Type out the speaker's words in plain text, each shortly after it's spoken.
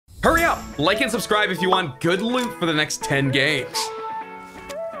Hurry up! Like and subscribe if you want good loot for the next 10 games.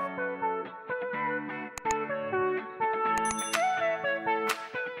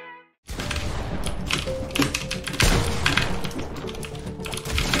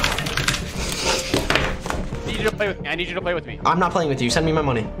 I need you to play with me. I'm not playing with you. Send me my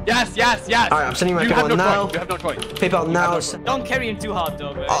money. Yes, yes, yes. All right, I'm sending you my PayPal now. You have no choice. PayPal now. Don't carry him too hard,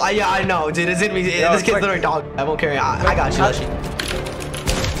 dog. Oh, yeah, I know, dude. It's in me. This kid's literally dog. I won't carry. I got you.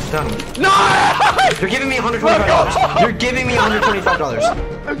 No! You're giving me $125. You're giving me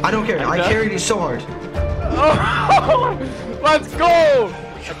 $125. I don't care. I carried you so hard. Let's go!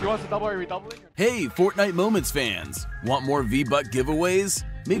 If you want to double, are we doubling? Hey, Fortnite Moments fans! Want more V-Buck giveaways?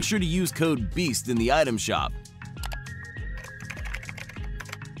 Make sure to use code BEAST in the item shop.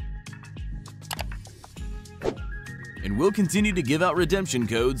 And we'll continue to give out redemption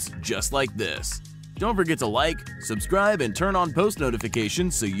codes just like this. Don't forget to like, subscribe, and turn on post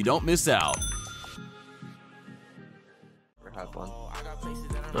notifications so you don't miss out.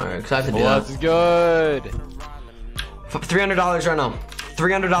 Alright, excited to do that. That's good. $300 right now.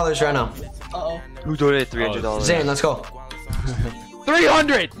 $300 right now. Uh-oh. Who donated $300? Zayn, let's go.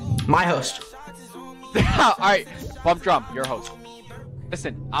 300! My host. Alright, bump drum, your host.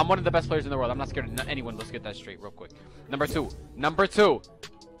 Listen, I'm one of the best players in the world. I'm not scared of anyone. Let's get that straight real quick. Number two.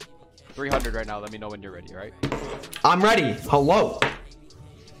 300 right now. Let me know when you're ready, alright? I'm ready. Hello.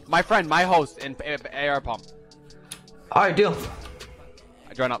 My friend, my host in AR pump. Alright, deal.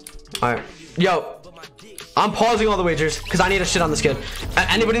 I join up. Alright. Yo. I'm pausing all the wagers because I need to shit on this kid.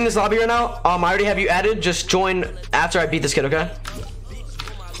 Anybody in this lobby right now? I already have you added. Just join after I beat this kid, okay?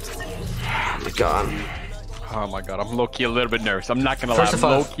 Oh my god. Oh my god, I'm low-key a little bit nervous. I'm not gonna First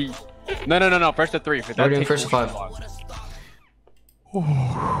lie. to 5. Low-key. No. First to 3. We're doing first to 5.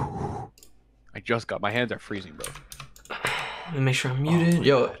 I just got. My hands are freezing, bro. Let me make sure I'm muted.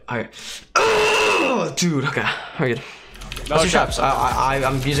 Yo, alright. Oh, dude, okay. Very good. No What's your traps?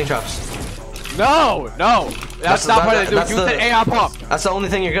 I'm using traps. No. That's not what I do. Use the AR pump. That's the only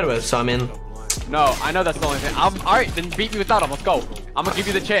thing you're good with, so I mean. No, I know that's the only thing. Alright, then beat me without him. Let's go. I'm gonna give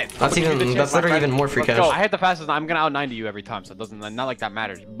you the chance. That's literally even more free cash. Go. I hit the fastest. I'm gonna out 90 you every time, so it doesn't. Not like that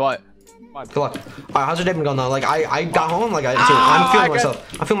matters. But good luck. Alright, how's your day been going though? Like I got home, like I'm feeling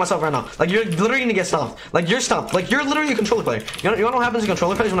myself. I'm feeling myself right now. Like you're literally gonna get stumped. Like you're stumped. Like you're literally a controller player. You know what happens to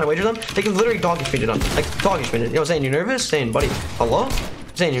controller players when I wager them? They can literally doggy speed it on. Like doggy speed it. Yo, Zayn, you nervous? Zayn, buddy. Hello?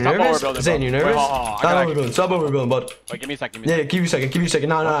 Zayn, you nervous? Zayn, you nervous? Stop overbuilding, bud. Wait, give me a second. Yeah, give you a second.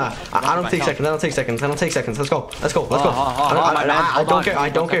 No. I don't take seconds. I don't take seconds. Let's go. I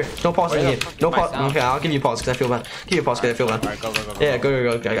don't care. No pause in the game. No pause. Okay, I'll give you a pause because I feel bad. Give you a pause because I feel bad. Alright, go. Yeah,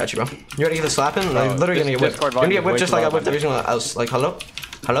 go. I got you, bro. You ready to get the slapping? I'm literally gonna get whipped. You're gonna get whipped just like I whipped everything else. Like, hello?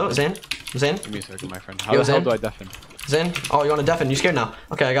 Zayn? Give me a second, my friend. How do I deafen? Zayn? Oh, you want to deafen? You scared now?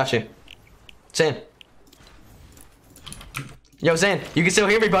 Okay, I got you. Zayn. Yo, Zayn, you can still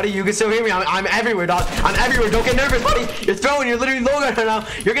hear me, buddy. You can still hear me. I'm everywhere, dog. I'm everywhere. Don't get nervous, buddy. You're throwing. You're literally low right now.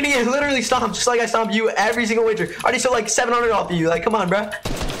 You're gonna get literally stomped just like I stomped you every single wager. I already sold like 700 off of you. Like, come on, bruh.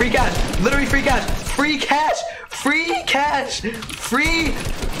 Free cash. Literally free cash. Free cash. Free cash. Free.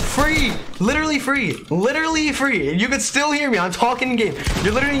 Literally free. Literally free. You can still hear me. I'm talking in game.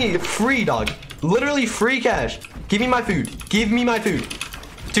 You're literally free, dog. Literally free cash. Give me my food. Give me my food.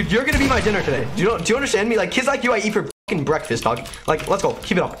 Dude, you're gonna be my dinner today. Do you understand me? Like, kids like you, I eat for breakfast, dog. Like, let's go.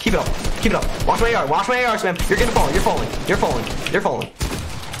 Keep it up. Watch my AR. Watch my AR, man. You're gonna fall. You're falling.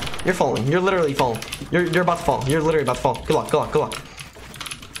 You're literally falling. You're about to fall. You're literally about to fall. Good luck.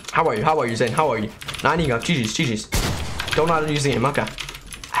 How are you, Zayn? How are you? 90 go. GG's. Don't know how to use the game. Okay.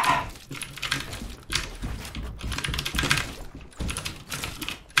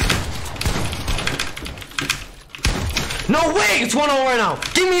 No way! It's 1-0 right now.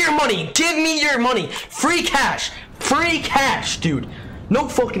 Give me your money. Free cash, dude. No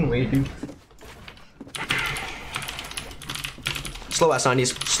fucking way, dude. Slow ass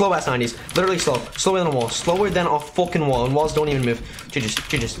 90s. Literally slow. Slower than a wall. Slower than a fucking wall. And walls don't even move.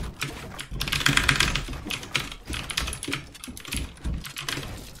 GG's.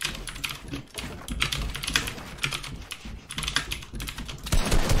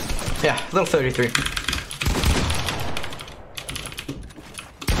 Yeah, little 33.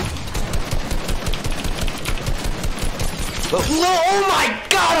 No, oh my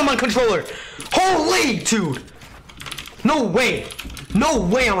god, I'm on controller. Holy, dude. No way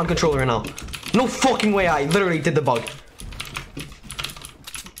I'm on controller right now. No fucking way. I literally did the bug.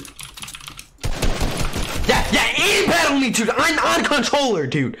 Yeah, aim battle me, dude. I'm on controller,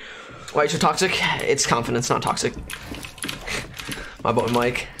 dude. Why is it toxic? It's confidence, not toxic. My boy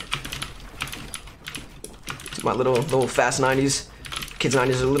Mike. My little fast 90s. Kids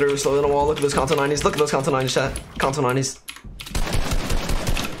 90s are literally slow in a wall. Look at those console 90s. Look at those console 90s, chat. Console 90s.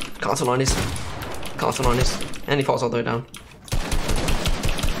 Console 90s. Console 90s. And he falls all the way down.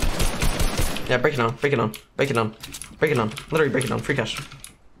 Yeah, break it down. Break it down. Break it down. Break it down. Literally break it down. Free cash.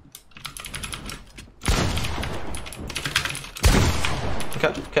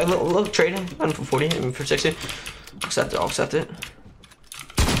 Okay, okay, little trade. I'm for 40, I'm for 60. Accept it, I'll accept it.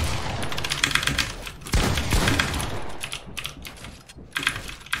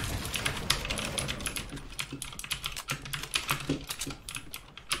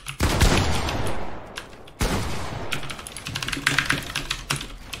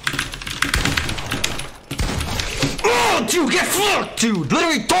 Oh, dude, get fucked, dude!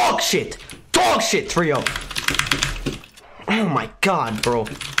 Literally dog shit! Dog shit, 3-0. Oh my god, bro.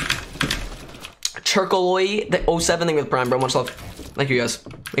 Turkoloy, the 07 thing with Prime, bro. Much love. Thank you guys.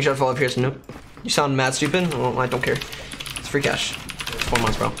 Make sure to follow up here. So nope. You sound mad stupid. Well, I don't care. It's free cash. It's 4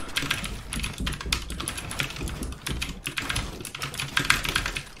 months, bro.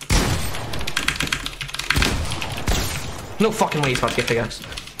 No fucking way he's about to get pickaxe.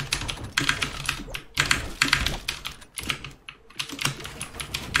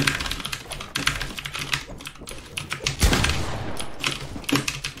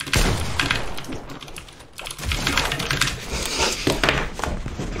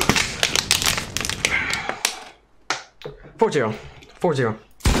 Four zero. 4-0.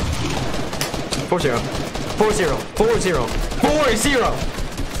 4-0. 4-0. 4-0. 4-0.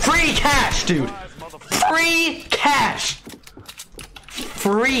 Free cash, dude. Free cash.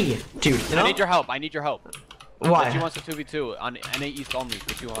 Free, dude. You know? I need your help. I need your help. Why? She wants a 2v2 on NA East only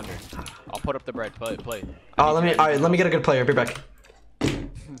for 200. I'll put up the bread. Play. Oh, let me get a good player. Be back.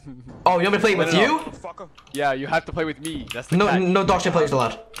 Oh, you want me to play with you? Yeah, you have to play with me. That's the No dog shit players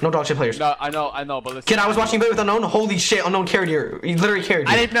allowed. No dog shit players. No, I know, but listen. Kid, I was watching you play with Unknown. Holy shit, Unknown carried you. He literally carried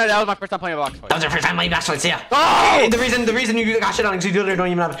you. I didn't know that was my first time playing a box fight. That was your first time playing box fights, yeah. Oh! The reason you got shit on is you literally don't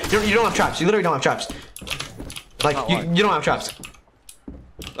even have. You don't have traps. You literally don't have traps. Like you don't have traps.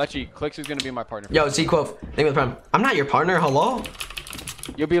 Let's Clix is gonna be my partner. Yo, Z Quoth. Name of the prime. I'm not your partner. Hello.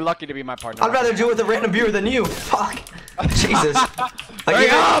 You'll be lucky to be my partner. I'd rather do it with a random viewer than you. Fuck. Jesus. Like,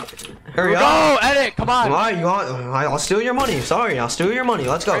 Hurry up! Hurry up. Go, edit, come on. Why you want? I'll steal your money. Sorry, I'll steal your money.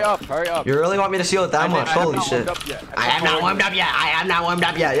 Let's go. Hurry up. You really want me to steal it that much? Holy shit. I have not warmed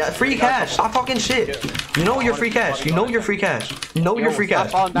up yet. Yeah, free cash. Stop talking shit. You know you're free cash. You know you're free cash. You know you're free cash.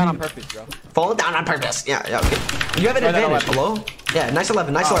 Stop falling down on purpose, bro. Falling down on purpose. Yeah, okay. You have an advantage. Hello? Yeah, nice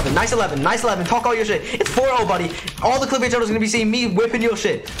 11. Talk all your shit. It's 4-0, buddy. All the clickbait channels are gonna be seeing me whipping your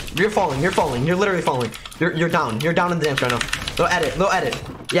shit. You're falling. You're literally falling. You're down. You're down in the dance right now. Low edit.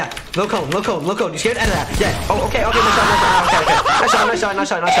 Yeah, low cone. You scared? Edit that. Yeah. Oh, okay. Nice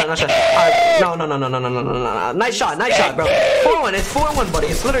shot. Alright, nice shot, bro. 4-1. It's 4-1, buddy.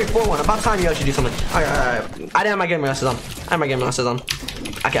 It's literally 4-1. About time you actually do something. Alright. I didn't have my game glasses on.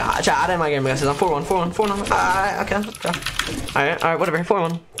 Okay, I didn't have my game glasses on. 4-1. Okay. Alright, whatever.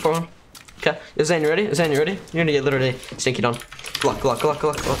 4-1. Okay. Zayn, you ready? You're gonna get literally stinky done. Good luck.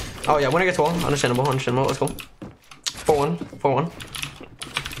 Oh yeah, winner gets wall. Understandable. Let's go. 4-1.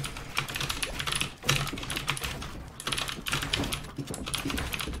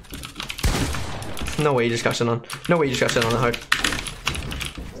 No way you just got shit on. The hard.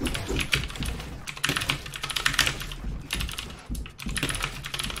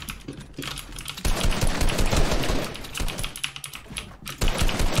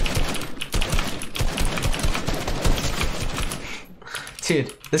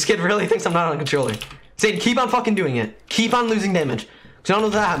 Dude, this kid really thinks I'm not on a controller. Zayn, keep on fucking doing it. Keep on losing damage. Cause you don't know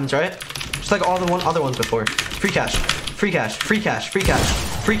that happens, right? Just like all the other ones before. Free cash. Literally free cash. Free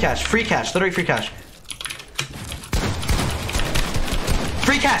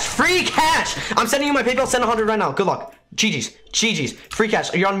cash! I'm sending you my PayPal, send 100 right now. Good luck. GG's. Free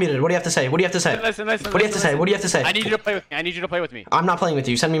cash. You're unmuted. What do you have to say? Listen. What do you have to say? I need you to play with me. I'm not playing with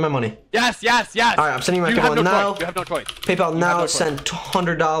you. Send me my money. Yes. Alright, I'm sending you my PayPal now. You have no choice. PayPal now, send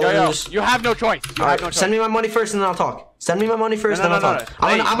 $100. You have no choice. Alright, send me my money first and then I'll talk. Then I'll talk.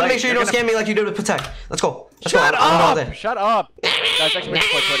 I'm gonna make sure you don't scam me like you did with Protect. Let's go. Shut up. Guys, actually make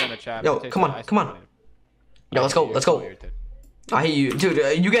sure put in the chat. Yo, come on. Yo, let's go. I hate you. Dude,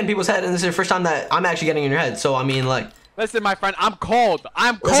 you get in people's head and this is the first time that I'm actually getting in your head. So, I mean, like... Listen, my friend, I'm cold.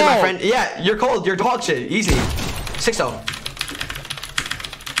 Listen, my friend. Yeah, you're cold. You're dog shit. Easy. 6-0.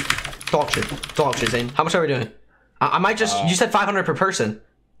 Dog shit, Zayn. How much are we doing? I might just... you said 500 per person.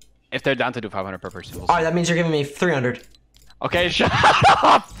 If they're down to do 500 per person. Alright, that means you're giving me 300. Okay, shut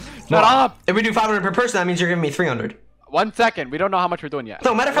up. Shut up. If we do 500 per person, that means you're giving me 300. 1 second. We don't know how much we're doing yet.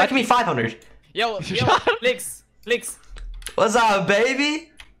 No, matter of fact, give me 500. Yo, Flix. What's up,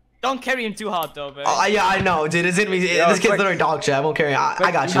 baby? Don't carry him too hard, though, baby. Oh, yeah, I know, dude. It's gonna be. This kid's literally dog shit. I won't carry.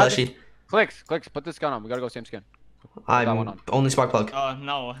 I got you, Leshy. Clix, put this gun on. We gotta go same skin. I'm only spark plug. Oh,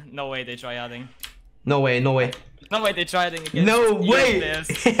 no way they try adding. No way. No way they try adding again. No way.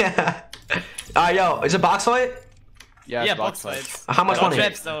 Yo, is it box fight? Yeah, box fights. How much money?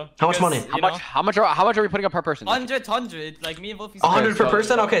 Traps, though, How much money? How much are we putting up per person? 100. Like me and Wolfie. 100 per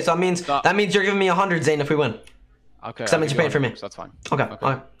person. Okay, so that means you're giving me 100, Zayn, if we win. Okay. That means you're paying for me. So that's fine. Okay.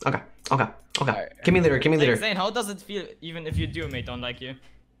 Right. Give me leader. Zayn, how does it feel even if your duo-mate don't like you?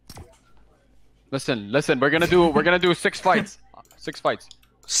 Listen. We're gonna do 6 fights. 6 fights.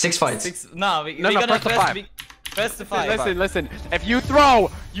 6 fights. No, we're gonna first to 5. Listen. If you throw,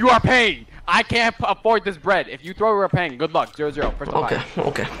 you are paying. I can't afford this bread. If you throw, we're paying. Good luck. 0-0. First to 5.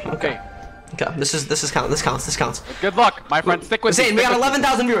 Okay. This counts. Good luck, my friend. Stick with me. Zayn, we got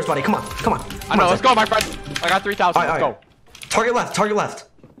 11,000 viewers, buddy. Come on. I know. Let's go, my friend. I got 3,000. Let's go. Target left. Talk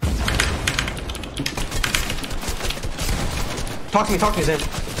to me, Zayn.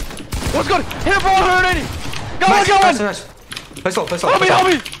 What's good? Hit him for 180. Go on. Nice. Pistol. Help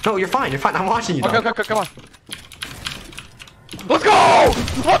me. No, you're fine. I'm watching you. Okay, come on. Let's go!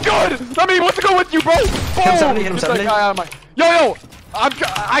 What's good? I mean, what's to go with you, bro? Hit him 70. Yo!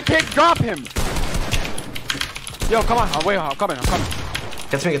 I can't drop him. Yo, come on. I'm coming.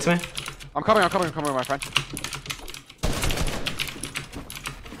 Get to me. I'm coming, my friend.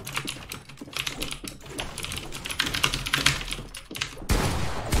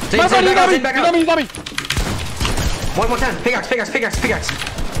 Zayn, back up. He's on me. 110. Pickaxe.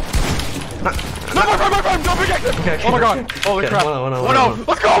 No, my friend, don't forget. Okay. Oh my god. Holy crap. 1-0.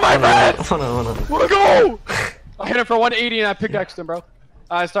 Let's go, my friend. 1-0. Let's go. I hit him for 180 and I pickaxed him, bro.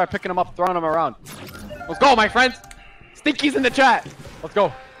 I started picking him up, throwing him around. Let's go, my friends. Stinky's in the chat. Let's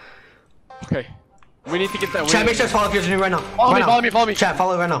go. Okay. We need to get that. Chat, make sure to follow if you're new right now. Follow me. Chat,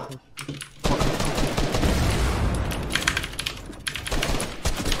 follow right now.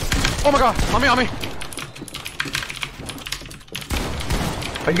 Oh my god. On me.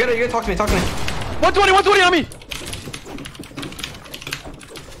 Are you good? Talk to me. 120 on me.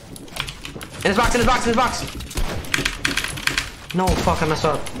 In his box. No, fuck, I messed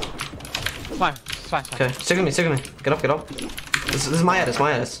up. It's fine. Okay, stick with me. Get up. This is my edits.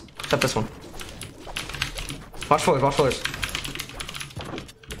 Except this one. Watch floors.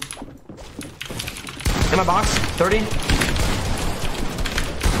 In my box, 30.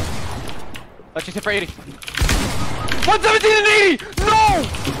 Let's just hit for 80. 117 and 80! No!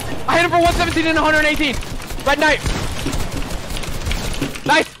 I hit him for 117 and 118. Red knight.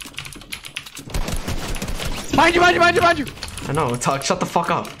 Nice. Behind you. I know, Tug, shut the fuck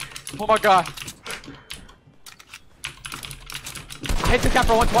up. Oh my god. I hit this guy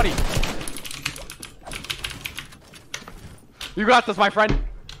for 120. You got this, my friend.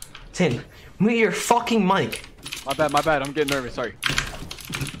 Zayn, mute your fucking mic. My bad. I'm getting nervous. Sorry.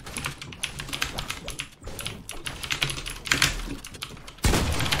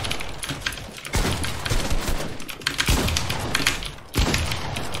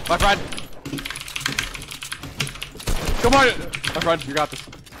 My friend. Come on. My friend, you got this.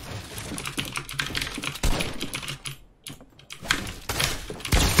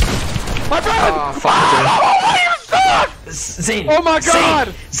 My friend! Oh, fuck, you suck! Zayn. Oh my god!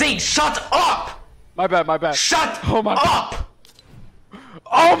 Zayn, shut up! My bad. Shut Oh my up!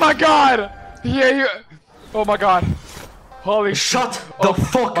 Oh my god! Yeah, oh my god. Holy Shut the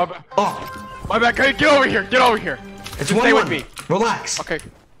fuck up! My bad, get over here, It's Just 1-1. stay with me. Relax. Okay.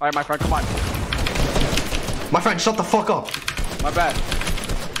 Alright, my friend, come on. My friend, shut the fuck up. My bad.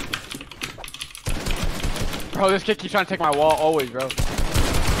 Bro, this kid keeps trying to take my wall always, bro.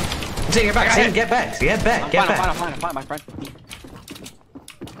 Zayn, get back. Get back. I'm fine, my friend.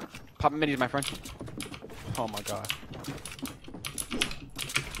 Popping minis, my friend. Oh my god.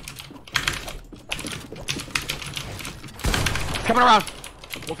 Coming around.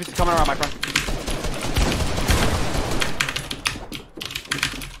 Wolfie's coming around, my friend.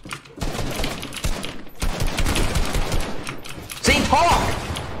 Zayn,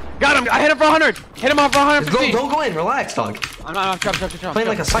 talk! Got him! I hit him for 100! Hit him off for 150! Don't go in, relax, dog. I'm not, trap. Playing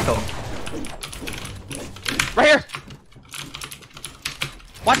like a psycho. Right here!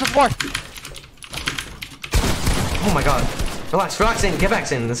 Watch the floor! Oh my god. Relax, Zayn, get back,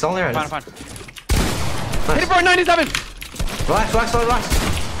 Zayn. That's all there is. Fine. Nice. Hit him for 97! Relax.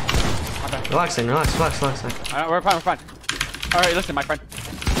 Okay. Relax, Zayn, relax. Alright, we're fine. Alright, listen, my friend.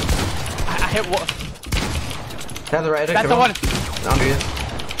 I hit what? Have the right. That's the one! I'll do it.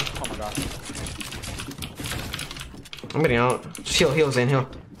 Oh my god. I'm getting out. Just heal, Zayn, heal.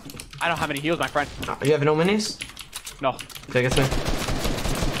 I don't have any heals, my friend. You have no minis? No. Okay, gets me.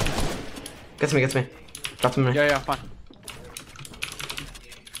 Gets me. Drop him in. Yeah, fine.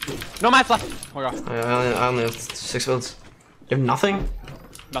 No mats left. Oh my god. I only have 6 builds. You have nothing?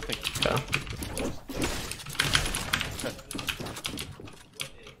 Nothing. Yeah.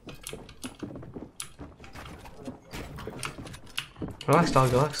 Relax,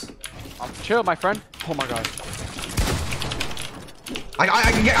 dog, relax. I'm chill, my friend. Oh my god. I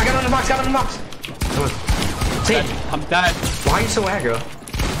got on the box, Come on. See? I'm dead. Why are you so aggro?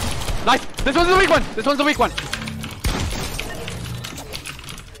 Nice! This one's the weak one!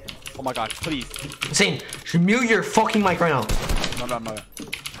 Oh my god, please. Zayn, mute your fucking mic right now. My bad.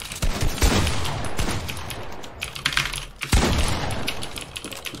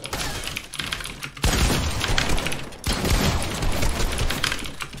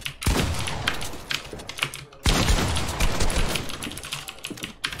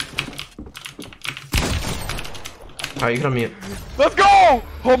 Alright, you can unmute. Let's go!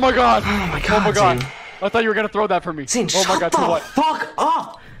 Oh my god! Oh my god, Zayn. I thought you were gonna throw that for me. Zayn, oh my god, shut the 2-1. fuck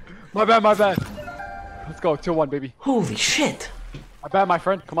up! My bad. Let's go, 2-1, baby. Holy shit. My bad, my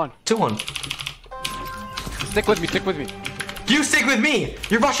friend. Come on. 2-1. Stick with me. You stick with me!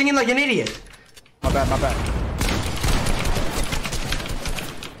 You're rushing in like an idiot. My bad.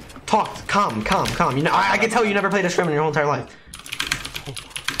 Talk, calm. You know, I can tell you never played a stream in your whole entire life.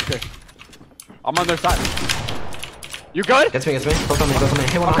 Okay. I'm on their side. You good? Gets me. Both on me.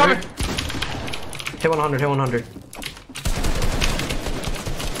 Hit 100. Hit 100.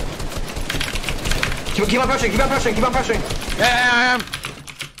 Keep on pushing. Yeah, I am.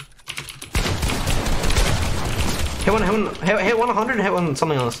 Hit 100 and hit one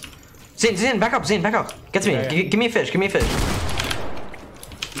something else. Zayn, back up. Gets me. Yeah. Give me a fish. I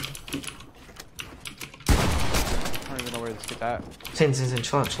don't even know where to get that. Zayn,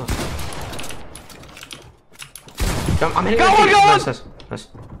 chill out. I'm hitting Go on! Nice.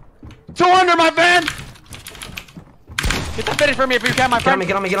 200, my man! Get the finish for me if you can, my friend.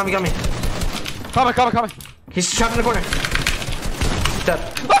 Get on me. Coming. He's trapped in the corner. Dead.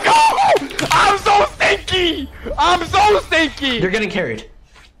 Let's go! I'm so stinky! You're getting carried.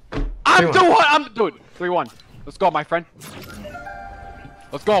 Dude, 3-1. Let's go, my friend.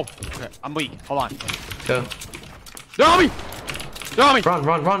 Let's go. Okay, I'm weak. Hold on. Go. They're on me! Run,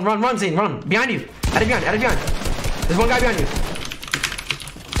 Zayn, run. Behind you. Out of behind. There's one guy behind you.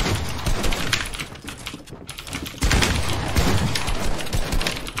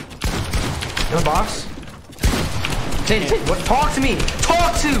 In the box. Zayn, what? Talk to me. Come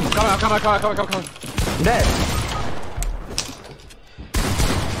on. I'm dead.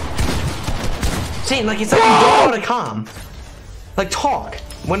 Zayn, like it's like you don't know how to calm. Like talk.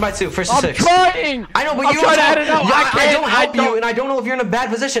 1-2, first to 6. I'm trying! I know, but I'm you trying don't to edit out. I I don't help don't. you, and I don't know if you're in a bad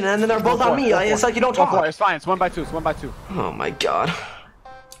position, and then they're both on me. It's like you don't talk. It's fine. It's 1-2. Oh my god.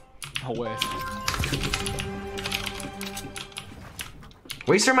 No way.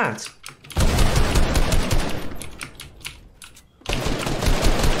 Waste your mats.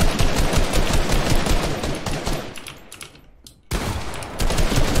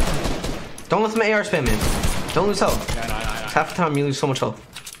 Don't let them AR spam, man. Don't lose health. No. Half the time you lose so much health.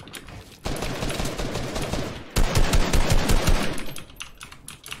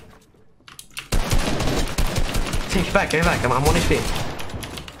 Zayn, get back. I'm 1 HP.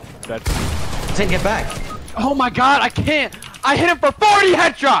 Dead. Zayn, get back. Oh my god, I can't! I hit him for 40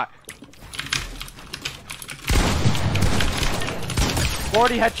 headshot!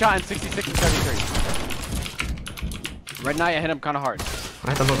 40 headshot and 66 and 73. Red Knight, I hit him kind of hard. I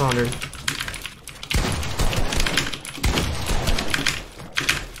hit them both 100.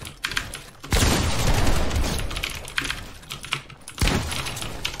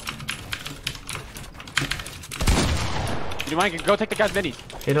 You mind? Go take the guy's minis.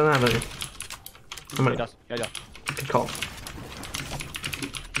 He doesn't have any. He does. Yeah. Good call.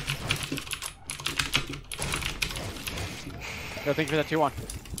 Yo, thank you for that 2-1.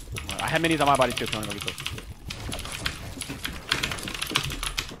 I have minis on my body too, so I'm gonna go get those.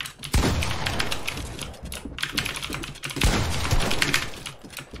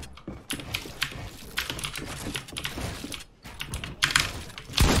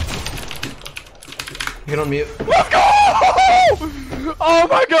 Get on mute. Let's go! Oh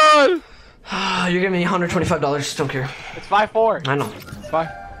my god! You're giving me $125. Don't care. It's 5-4. I know. It's 5.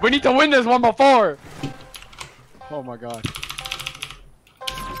 We need to win this one before. Oh my god.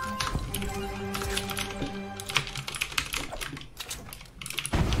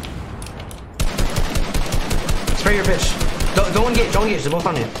 Spray your fish. Don't engage. They're both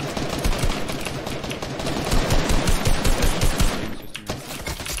on you.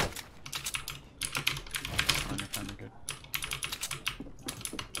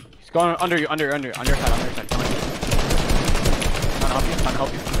 It's going under you, on your side. Trying to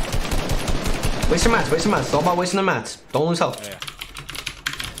help you. Waste your mats. It's all about wasting the mats. Don't lose health. Yeah.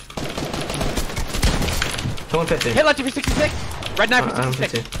 250. Hit left for 66. Red knife for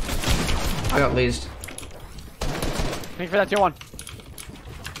 66. I got lazed. Thank you for that tier 1.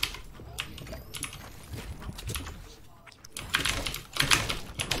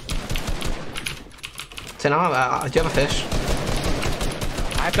 So now, do you have a fish?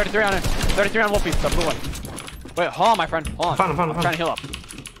 I have 33 on it. 33 on Wolfie, the blue one. Wait, hold on, my friend. Hold on. I'm trying to heal up.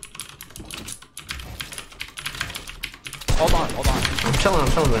 Hold on. I'm chilling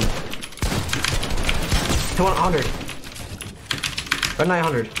then. 100. Red knight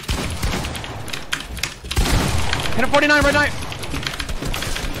 100. Hit a 49, red knight.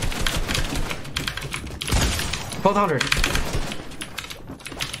 Both 100.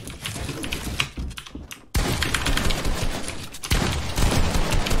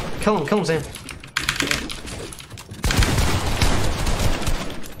 Kill him, Zayn.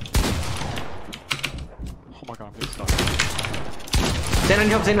 Oh my god, I'm getting stuck.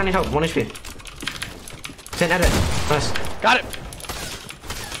 Zayn, I need help. 1 HP. Zayn, edit. Nice. Got it.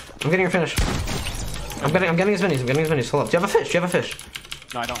 I'm getting your finish. I'm getting his minis. Hold up. Do you have a fish?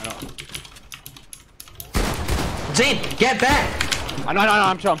 No, I don't. Zayn, get back. I know.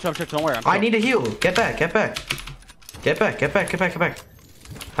 I'm chill. Don't worry. I need to heal. Get back. Get back.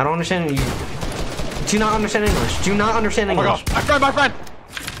 I don't understand you. Do not understand English. Oh my friend.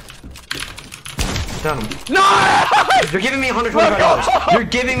 Got him. No! You're giving me $125. You're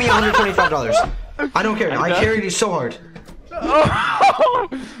giving me $125. I don't care. I carried you so hard. Oh,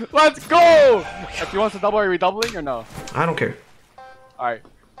 let's go! If you want to double, are we doubling or no? I don't care. Alright.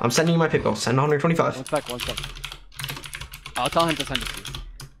 I'm sending you my pickle. Send 125. One sec. I'll tell him to send it to you.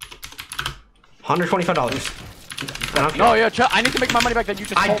 $125. No, yeah, I need to make my money back that you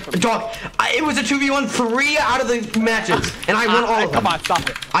just stole from me. Dog, it was a 2v1 3 out of the matches, and I won all of them. Come on, stop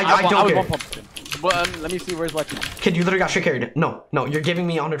it. I don't care. Well, let me see where's Lucky. Kid, you literally got shit carried. No, you're giving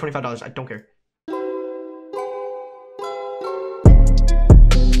me $125. I don't care.